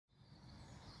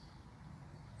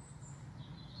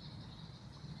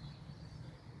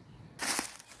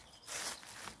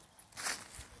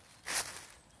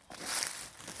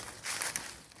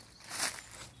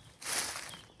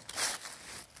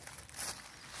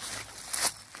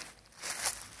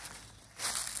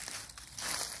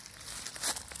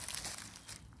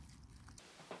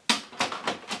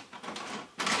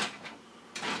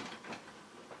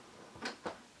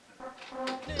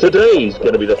Today's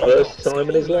going to be the first time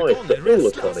in his life that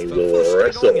Ola-Conny will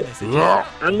wrestle.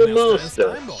 And the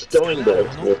master,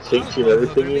 Steinbolt, will teach him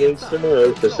everything he needs to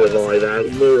know to survive out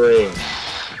in the ring.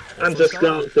 And to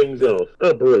start things off,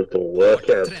 a brutal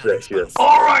workout session.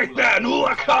 Alright then,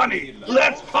 Ola-Conny,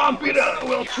 let's pump it up.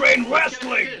 We'll train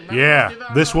wrestling. Yeah,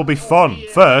 this will be fun.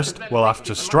 First, we'll have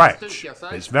to stretch.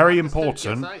 It's very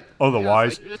important,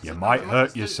 otherwise you might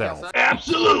hurt yourself.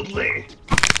 Absolutely.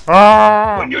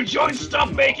 When your joints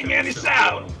stop making any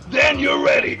sound, then you're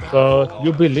ready. But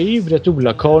you believe that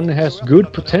Ola-Conny has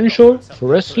good potential for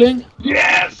wrestling?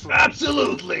 Yes,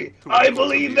 absolutely. I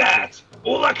believe that.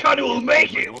 Ola-Conny will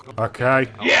make it. Okay.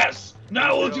 Yes.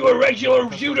 Now we'll do a regular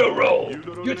judo roll.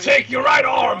 You take your right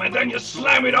arm and then you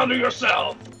slam it under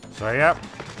yourself. So yep.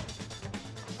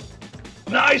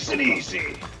 Nice and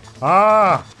easy.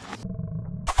 Ah!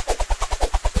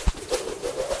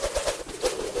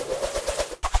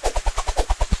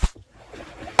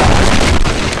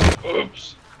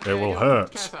 Oops. It will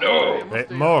hurt. No. It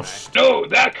must. No,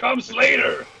 that comes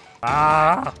later.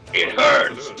 Ah! It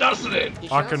hurts, doesn't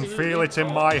it? I can feel it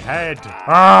in my head.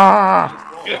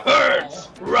 Ah! It hurts,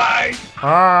 right?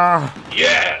 Ah!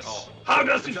 Yes. How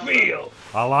does it feel?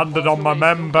 I landed on my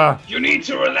member. You need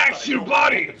to relax your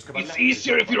body. It's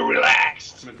easier if you're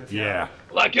relaxed. Yeah.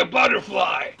 Like a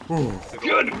butterfly. Ooh.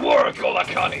 Good work,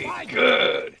 Ola-Conny.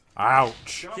 Good.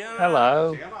 Ouch.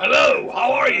 Hello. Hello,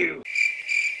 how are you?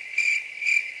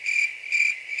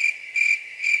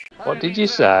 What did you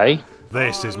say?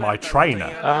 This is my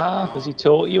trainer. Ah, has he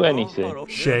taught you anything?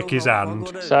 Shake his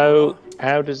hand. So,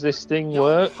 how does this thing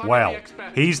work? Well,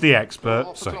 he's the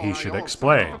expert, so he should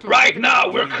explain. Right now,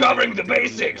 we're covering the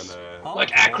basics.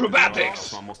 Like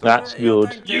acrobatics. That's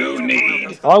good. You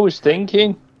need... I was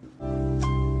thinking.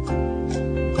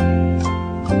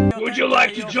 Would you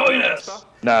like to join us?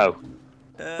 No.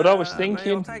 But I was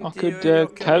thinking I could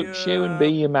coach you and be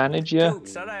your manager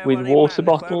with water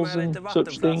bottles and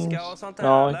such things.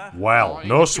 Aye. Well,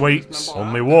 no sweets,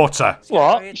 only water.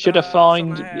 What? Should I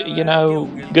find,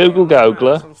 Google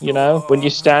Gogler, when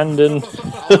you stand and...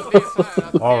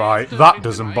 Alright, that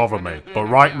doesn't bother me. But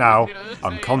right now,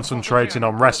 I'm concentrating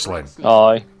on wrestling.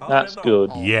 Aye, that's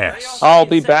good. Yes. I'll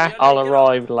be back. I'll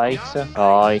arrive later.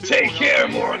 Aye. Take care,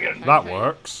 Morgan. That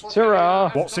works.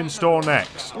 Ta-ra. What's in store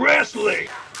next? Wrestling.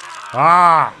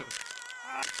 Ah!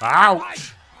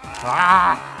 Ouch!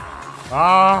 Ah!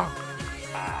 Ah!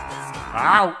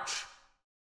 Ouch!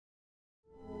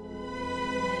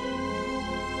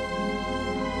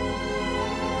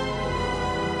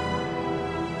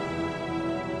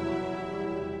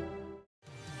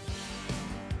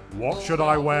 What should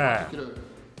I wear?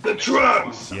 The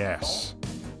trunks. Yes.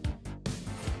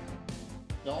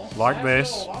 Like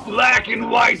this. Black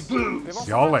and white boots.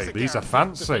 Golly, these are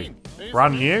fancy.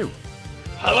 Brand new.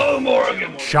 Hello,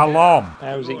 Morgan. Shalom.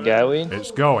 How's it going?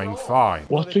 It's going fine.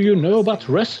 What do you know about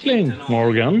wrestling,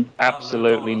 Morgan?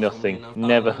 Absolutely nothing.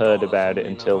 Never heard about it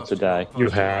until today. You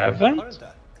haven't?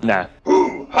 No.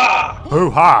 Hoo-ha!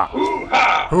 Hoo-ha!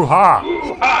 Hoo-ha! Hoo-ha!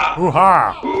 Hoo-ha!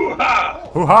 Hoo-ha! Hoo-ha!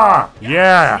 Hoo-ha!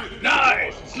 Yeah!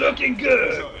 Nice! It's looking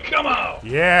good. Come on.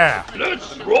 Yeah!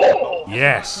 Let's roll.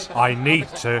 Yes, I need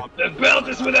to. The belt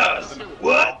is with us.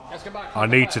 What? I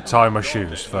need to tie my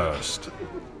shoes first.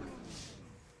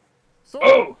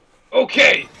 Oh,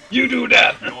 okay. You do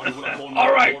that.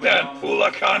 All right then,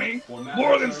 Ola-Conny.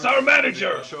 Morgan's our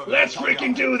manager. Let's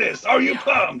freaking do this. Are you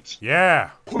pumped? Yeah!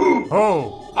 Hoo!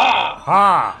 Ha!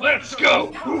 Ha! Let's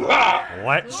go. Hoo-ha!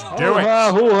 Let's do it!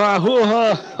 Hoo-ha,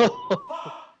 hoo-ha.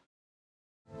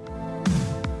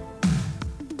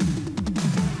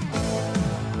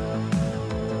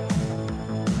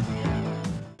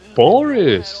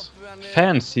 Boris,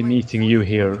 fancy meeting you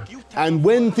here. And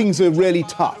when things are really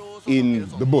tough in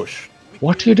the bush,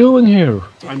 What are you doing here?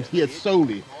 I'm here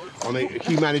solely on a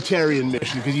humanitarian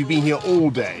mission because you've been here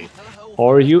all day.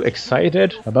 Are you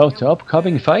excited about the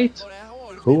upcoming fight?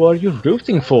 Who are you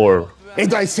rooting for?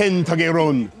 Edaisen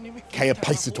tageron, kaya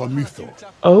paisato mutho.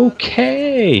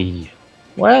 Okay.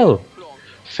 Well,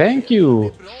 thank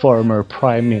you, former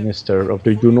Prime Minister of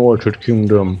the United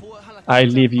Kingdom. I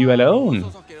leave you alone.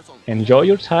 Enjoy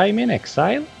your time in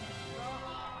exile.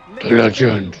 The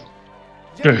legend.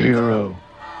 The hero.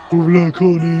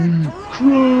 Ola-Conny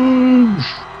Crush!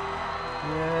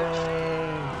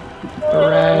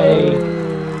 Hooray!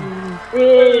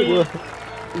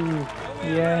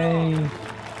 Yay!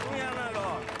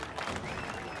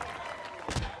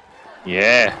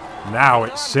 Yeah. Now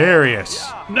it's serious.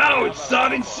 Now it's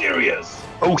starting serious.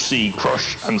 OC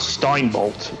Crush and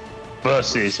Steinbolt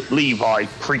versus Levi,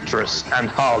 Pretrus, and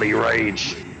Harley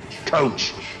Rage.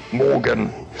 Coach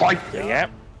Morgan, fight.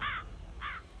 Yep.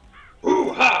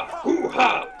 Hoo-ha!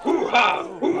 Hoo-ha! Hoo-ha!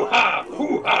 Hoo-ha!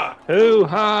 Hoo-ha!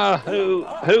 Hoo-ha!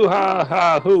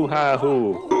 Hoo-ha-ha! Hoo-ha!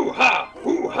 Hoo! Hoo-ha!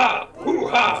 Hoo-ha!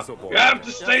 Hoo-ha! You have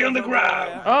to stay on the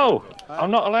ground. Oh,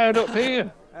 I'm not allowed up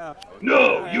here.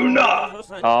 No, you're not.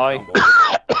 Aye.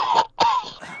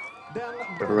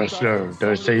 The wrestler that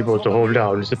is able to hold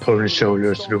down his opponent's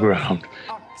shoulders to the ground,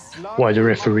 while the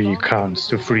referee counts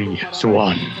to 3, so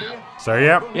 1. So,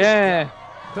 yep. Yeah.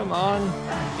 Come on.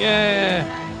 Yeah.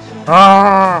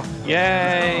 Ah!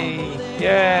 Yay.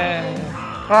 Yeah.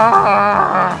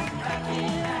 Ah!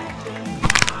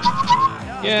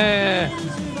 Yeah.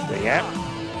 Yep.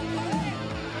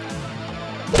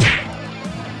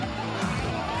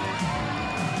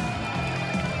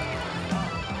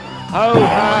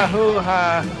 Ho-ha,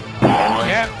 hoo-ha.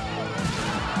 Yep.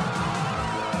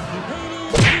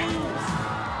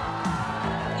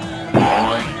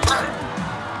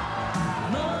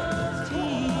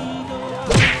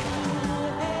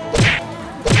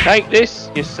 Take this,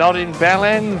 you sodding bell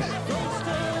end.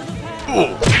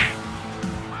 Oh.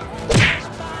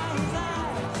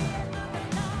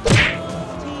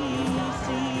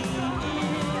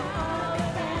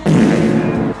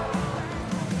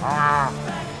 Ah.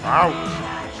 Ouch.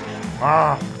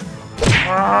 Ah.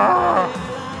 Ah.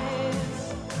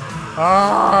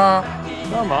 Ah.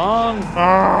 Come on.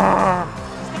 Ah.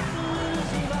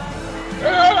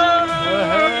 Hey.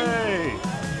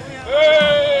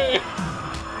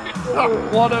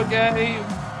 What a game.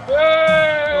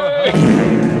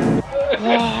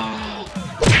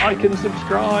 I can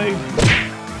subscribe.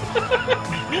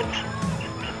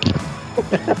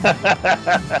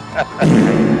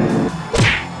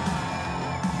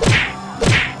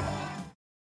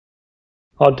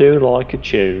 I do like a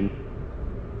tune,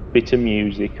 bit of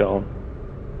music on.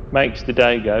 Makes the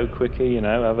day go quicker, you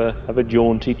know, have a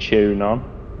jaunty tune on.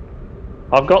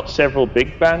 I've got several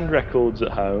big band records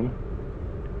at home.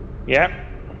 Yep.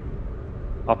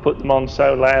 I put them on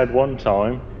so loud one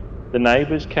time, the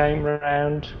neighbours came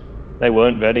round. They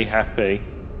weren't very happy.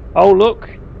 Oh look,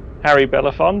 Harry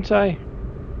Belafonte.